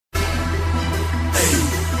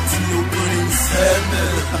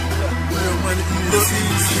Real money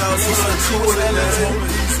easy, y'all listen to it,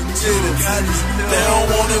 they don't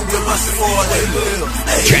want it with my sport, they live.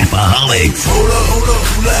 Trapaholics. Hold up,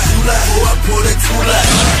 hula, oh I pull that tula.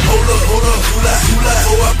 Hold up, hula,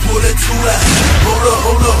 oh I pull that tula. Hold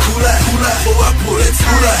up, hula, oh I pull that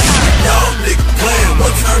tula. Y'all niggas playing,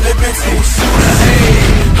 what turn that bitch to a shooter?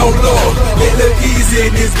 Hey, hold up, it look easy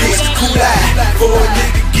in this bitch. Cool eye, for a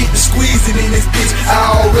nigga get the squeezing in this bitch. I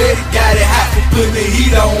already got it hot for putting the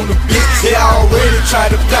heat on the bitch. They already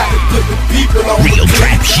tried to plot to put the people on real the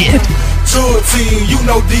trap shit. True team, you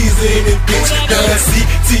know these in this bitch. Done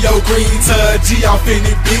C.T.O. Green to G off in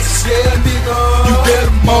this bitch. Yeah, nigga, you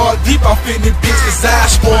better more deep off in this bitch, cause I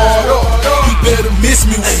spoiled up. You better miss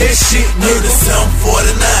me with that shit, nigga.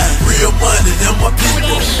 749, real money, them my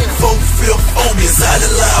people. 4-5 on me, is out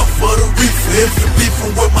loud for the reefer. If you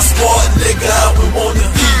beefing with my squad, nigga, I would wanna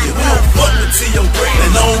be you. We don't fuck with T.O. Green,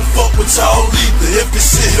 and I don't fuck with y'all either. If this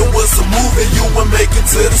shit here was a movie, you would make it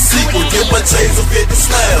to the sequel. Get my taser, fit the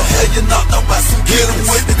slam. Hell, you knocked out by some, get him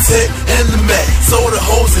with the tech and the Mac. So the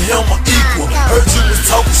hoes and him are equal. Heard you was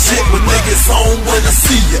talking shit, but niggas on when I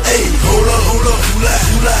see you. Ayy, hold up, hula,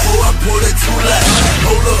 oh I pull that tula.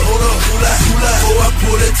 Hold up, hula, oh I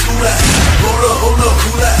pull that tula. Hold up,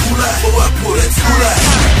 hula, oh I pull that tula.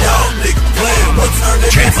 Y'all niggas playing, what turn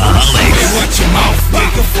that Trapaholics. Hey, watch your mouth,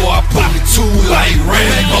 nigga, before I pull the tool like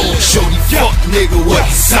Rambo. Show the fuck nigga what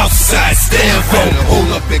the Southside stand for.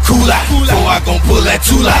 Hold up and cool out, before I gon' pull that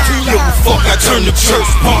tula. Give a fuck, I turn the church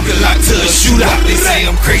parking lot to a shootout. They say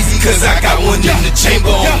I'm crazy cause I got one in the chamber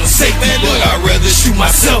on the safety, but I'd rather shoot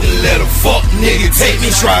myself than let a fuck nigga take me.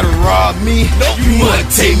 Try to rob me, you might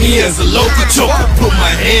take me as a local joker. Put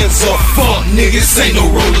my hands up, fuck niggas, ain't no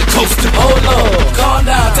roller coaster. Hold up, calm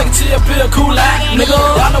down, take a chill pill, cool out, nigga.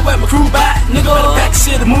 Y'all know where my crew back, nigga. Pack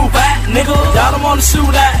shit to move back, nigga. Y'all don't wanna shoot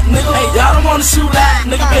at, nigga. Hey, y'all don't wanna shoot at,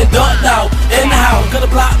 nigga. Been ducked out in the house, cause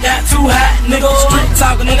the block got too hot, nigga. Street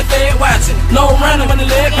talking in the fed watching, no running when the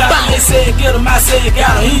leg pop. They said get him, I said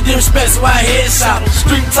got him. He didn't respect, so I headshot him.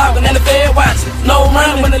 Street talking in the fed watching, no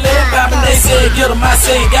running when the leg pop. They said get him, I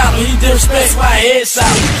said got him. He didn't respect, so I headshot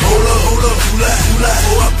him. Hold up, hula,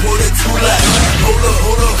 oh I pull that tula. Hold up,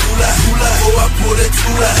 hula, oh I pull that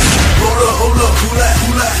tula. Hold up, hula,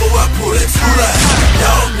 oh I pull that tula.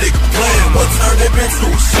 Y'all niggas playing, what turn that bitch to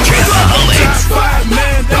a shooter? Trapaholics. 5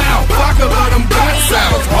 man down, Flocka let them gun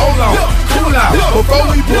sounds. Hold on, cool out, before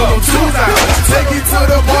we pull them tools out. Take it to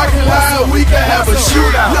the parking lot, we can have a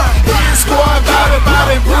shootout. Bring squad,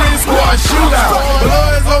 body, bring squad shootout.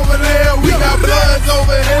 Bloods over there, we got bloods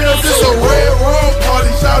over here. This a red room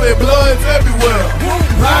party, shouting bloods everywhere.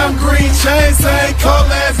 Lime green chain, same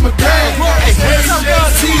color as my gang.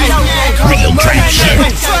 Real trap shit.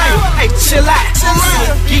 Hey, chill out.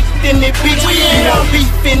 Geek in this bitch, no beef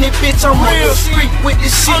in this bitch. I'm real street with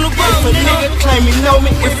this shit. If a nigga claim he know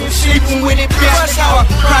me, if I'm sleeping with it, bitch, I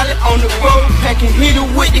probably on the road, packing hitter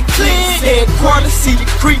with the clip. Headquarters, see the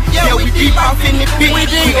creep. Yeah, we deep off in this bitch. We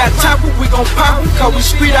got chopper, we gon' pop it, cause we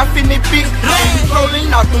street off in this bitch.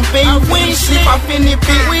 Rolling off them beans, we ain't sleep off in this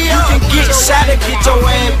bitch. You can get shot or get your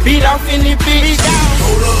ass beat off in this bitch.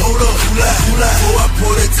 Hold up, hula, oh I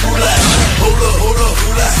pull that tula. Hold up,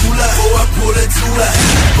 hula, oh I pull that tula.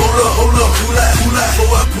 Hold up, hula,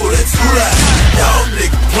 oh I pull that tula. Y'all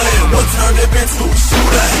niggas playing, what turn that bitch to a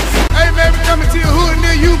shooter? Hey man, we coming to your hood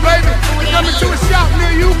near you, baby. We coming to a shop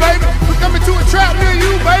near you, baby. We coming to a trap near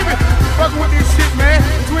you, baby. Fucking with this shit, man.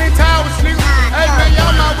 Twin Towers, nigga. Hey man,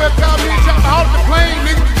 y'all might well call me and drop the hall of the plane,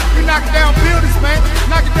 nigga. We knocking down buildings, man.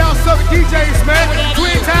 Knocking down Southern DJs, man.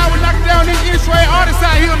 Twin Towers, knocking down these Israel artists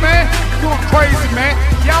out here, man. Going crazy, man.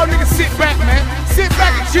 Y'all niggas sit back, man. Sit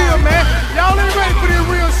back and chill, man. Y'all ain't ready for this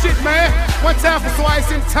real shit, man. One time for So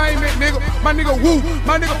Ice Entertainment, nigga. My nigga Woo,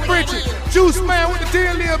 my nigga Frenchie. Juice, man, what the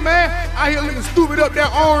deal is, man? Out here looking stupid up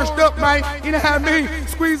there, orange up, man. You know how I mean?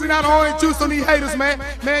 Squeezing out orange juice on these haters, man.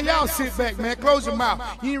 Man, y'all sit back, man. Close your mouth.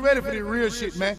 You ain't ready for this real shit, man.